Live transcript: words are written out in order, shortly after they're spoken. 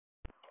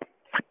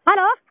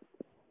Hello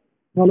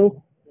hello.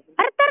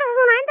 अरे तेरे से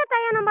सुनाई देता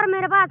ये नंबर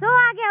मेरे पास हो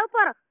आ गया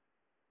ऊपर।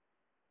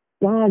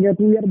 कहाँ आ गया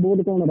तू यार?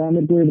 बोल कौन रहा है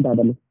मेरे को ये बता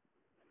दे।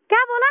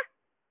 क्या बोला?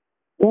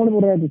 कौन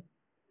बोल रहा है तू?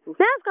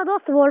 मैं उसका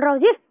दोस्त बोल रहा हूँ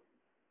जी।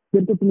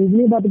 फिर तो प्लीज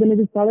नहीं बात करने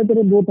की। साले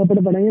तेरे दो थप्पड़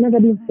पड़ेंगे ना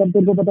कभी, तब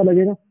तेरे को पता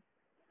लगेगा।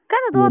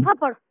 कैसे दो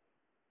थप्पड़?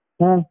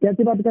 हाँ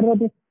कैसी बात कर रहा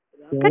तू?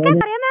 क्या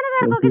करिए मैंने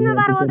तेरे को कितने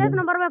बार बोला इस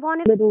नंबर पे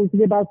फोन? तो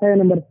उसके पास है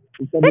नंबर।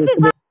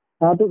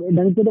 हाँ तो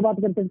ढंग से तो बात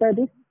कर सकता है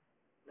तू।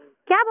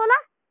 क्या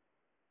बोला?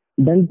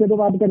 ढंग से तो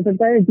बात कर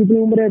सकता है। कितनी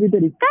उम्र है अभी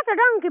तेरी? कैसे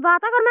ढंग की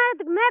बात? अगर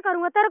मैं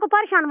करूंगा तेरे को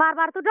परेशान बार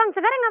बार, तू ढंग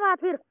से करेंगा बात?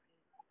 फिर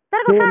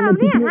तेरे को शर्म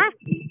नहीं है?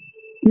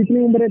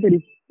 कितनी उम्र है तेरी?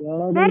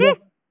 मेरी?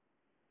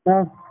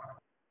 हाँ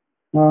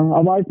हाँ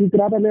आवाज ठीक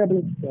करा पहले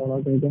अपनी।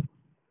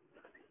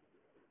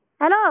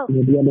 हेलो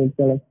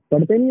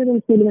पढ़ते नहीं है तुम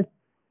स्कूल में?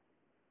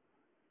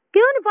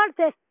 क्यों नहीं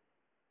पढ़ते?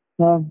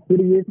 हाँ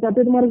फिर ये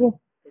सिखाते तुम्हारे को?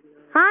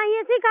 हाँ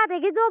ये सिखाते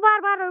कि जो बार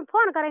बार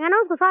फोन करेंगे ना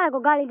उसको सारे को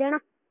गाली देना।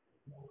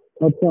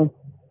 अच्छा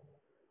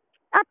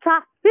अच्छा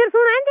फिर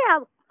सुनाएंगे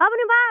अब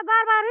अपनी बार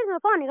बार इसमें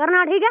फोन नहीं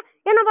करना, ठीक है?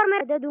 ये नंबर मैं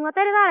दे दूंगा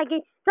तेरे सारे की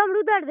सब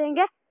उधर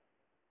देंगे।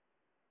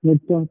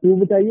 अच्छा तू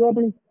बताइयो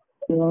अपनी।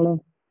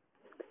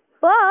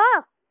 ओ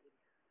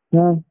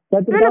हाँ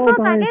सच मैंने बताओ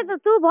सोचा कहाँ है? कि तो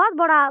तू बहुत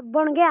बड़ा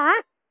बन गया है।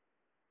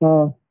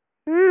 हाँ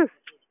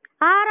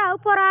आ रहा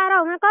ऊपर आ रहा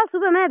हूँ मैं। कल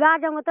सुबह मैं आ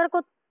जाऊंगा, तेरे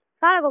को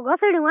सारे को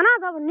घसीटूंगा ना,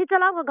 तब नीचे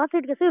लाऊंगा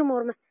घसीट के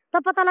सिरमौर में,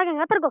 तब पता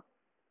लगेगा तेरे को।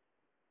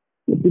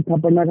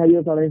 थप्पड़ ना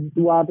खाइयो साले।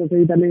 तू आ तो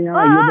सही पहले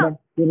यहाँ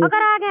आइयो।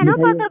 अगर आ गया ना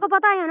ऊपर तेरे को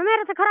पता है ना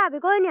मेरे से खराब है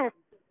कोई नहीं है।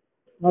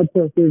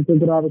 अच्छा फिर तो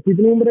खराब।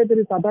 कितनी उम्र है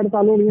तेरी? 7-8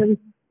 साल हो गई अभी?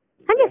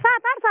 हाँ जी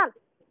 7-8 साल।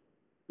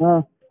 हाँ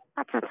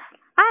अच्छा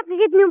अच्छा आपकी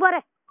कितनी उम्र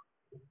है?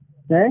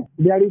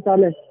 42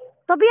 साल है।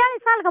 तो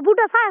 42 साल का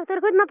बूढ़ा साहब, तेरे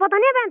को इतना पता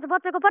नहीं है? बहन से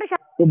बच्चे को परेशान।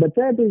 तो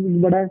बच्चा है तू?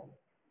 बड़ा है?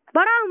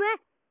 बड़ा हूँ मैं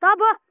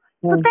तब।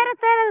 तो तेरे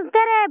तेरे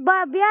तेरे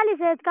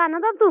 42 एज का ना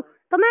तब तू,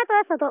 तो मैं तो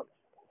ऐसा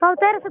तो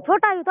तेरे से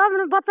छोटा ही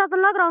तो बच्चा तो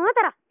लग रहा हूँ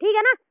तेरा, ठीक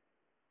है ना?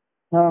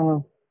 हाँ हाँ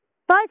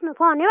तो इसमें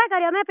फोन नहीं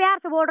करियो, मैं प्यार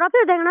से बोल रहा हूँ,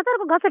 फिर देखना तेरे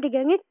को घस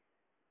टिकेंगी।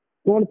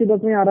 कौन सी बस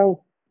में आ रहा हूँ?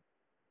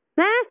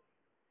 मैं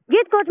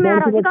गीत कोच में आ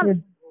रहा हूँ।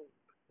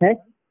 है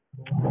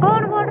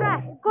कौन बोल रहा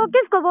है?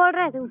 किसको बोल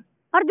रहे तुम?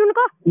 अर्जुन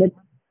को?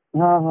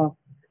 हाँ हाँ।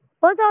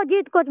 वो तो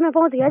जीत कोच में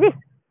पहुंच गया जी।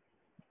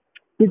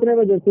 कितने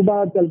बजे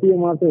सुबह चलती है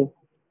वहाँ से?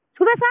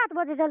 सुबह 7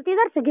 बजे चलती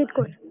इधर से गीत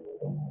कोच।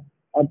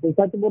 अब तो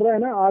सच बोल रहा है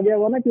ना? आ गया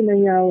हुआ ना कि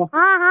नहीं आया हुआ?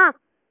 हाँ हाँ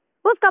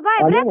उसका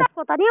भाई रहता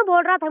पता नहीं,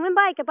 बोल रहा था मैं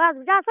भाई के पास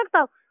जा सकता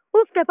हूँ,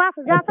 उसके पास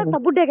जा सकता,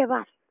 बुड्ढे के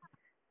पास।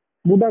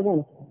 बुढ़ा कौन?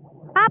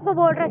 आपको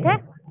बोल रहे थे।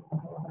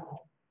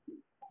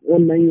 वो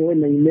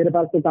नहीं मेरे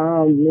पास तो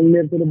कहाँ।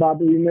 मेरे से तो बात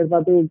हुई। मेरे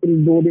पास तो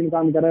 2 दिन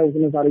काम करा है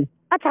उसने सारी।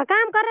 अच्छा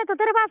काम कर रहे तो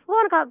तेरे पास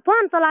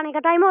फोन चलाने का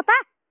टाइम होता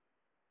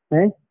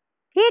है?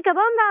 ठीक है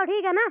बम जाओ,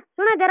 ठीक है ना?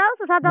 सुना दे रहा हूँ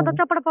तो साथ तो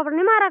चपड़ पपड़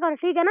नहीं मारा कर,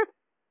 ठीक है ना?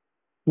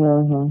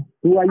 हाँ हाँ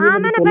तू आइए। हाँ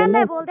मैंने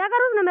पहले बोल दिया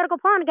कर, उसने मेरे को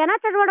फोन किया ना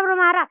चटपड़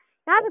मारा,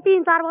 यहाँ से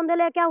 3-4 बंदे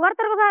लेके आऊंगा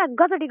तेरे को सारा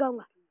घस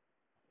टिकाऊंगा।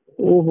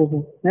 ओहो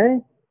है?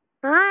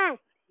 हाँ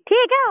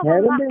ठीक है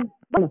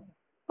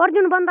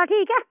अर्जुन बंदा,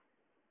 ठीक है?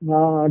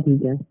 हाँ हाँ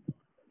ठीक है।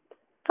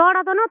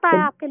 थोड़ा तो नौता है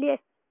आपके लिए।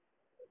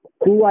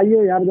 तू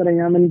आइयो यार जरा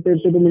यहाँ। मैंने तेरे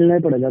से तो मिलना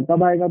ही पड़ेगा।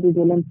 कब आएगा तू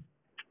सोलन?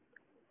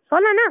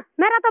 सोलन ना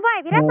मेरा तो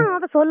भाई भी रहता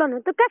है सोलन।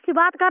 तो कैसी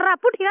बात कर रहा,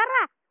 पुठी कर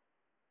रहा?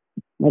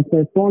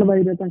 अच्छा कौन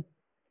भाई रहता है?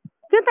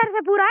 क्यों तेरे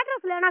से पूरा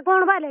एड्रेस लेना?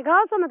 कौन भाई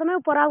लेगा? उस समय तो मैं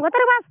ऊपर आऊंगा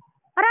तेरे पास।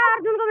 अरे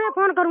अर्जुन को मैं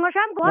फोन करूंगा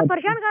शाम को, बहुत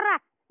परेशान कर रहा है।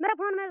 मेरे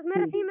फोन में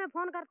मेरे सिम में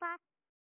फोन करता है।